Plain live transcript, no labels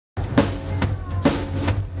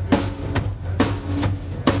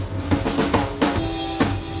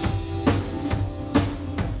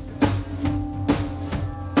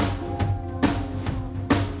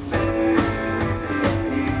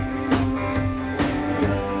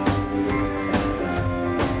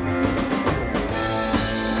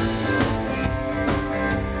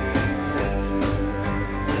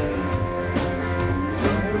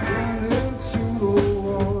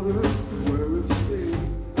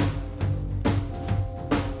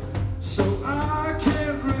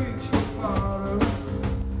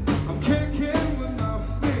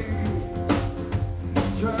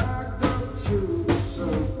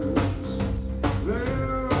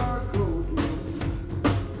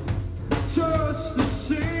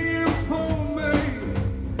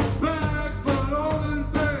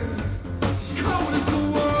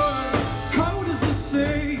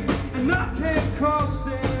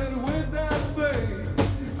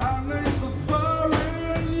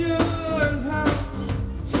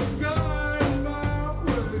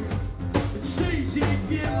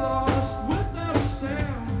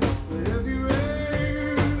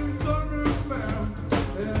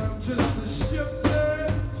just a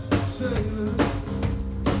shipwrecked sailor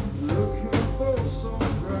looking for some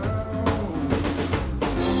ground.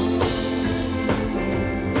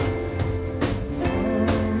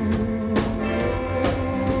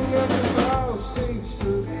 Every hour seems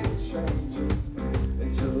to be changing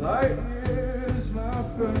into light years, my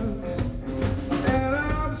friend, and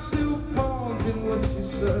I'm still pondering what you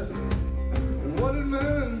said and what it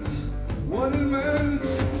meant, what it meant.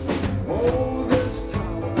 Oh, this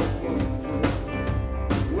time I wonder,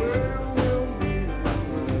 where will we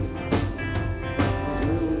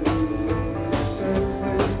save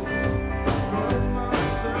from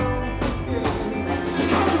myself again?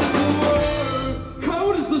 It's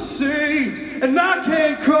cold as the sea, and I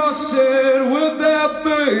can't cross it without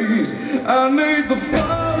thee. I need the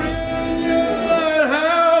fire in your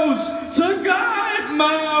lighthouse to guide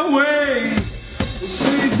my way. It's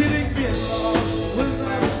easy to get lost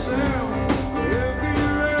without sound. Every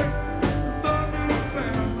wreck, thunder and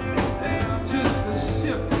found, and I'm just a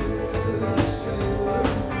shipwrecked sailor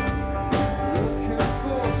looking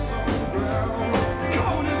for some ground.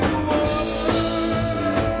 Cold as the water,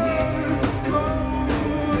 cold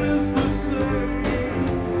as the sea,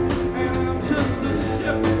 and I'm just a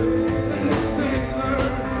shipwrecked sailor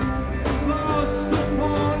lost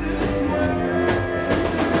upon his way.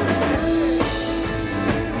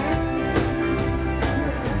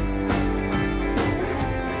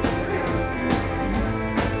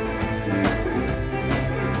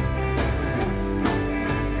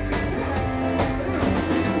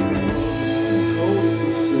 Cold as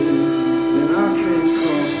the sea, and I can't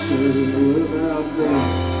cross it without thee.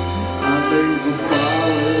 I need the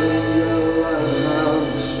fire in your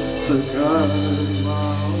lighthouse to guide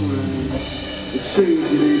my way. It's easy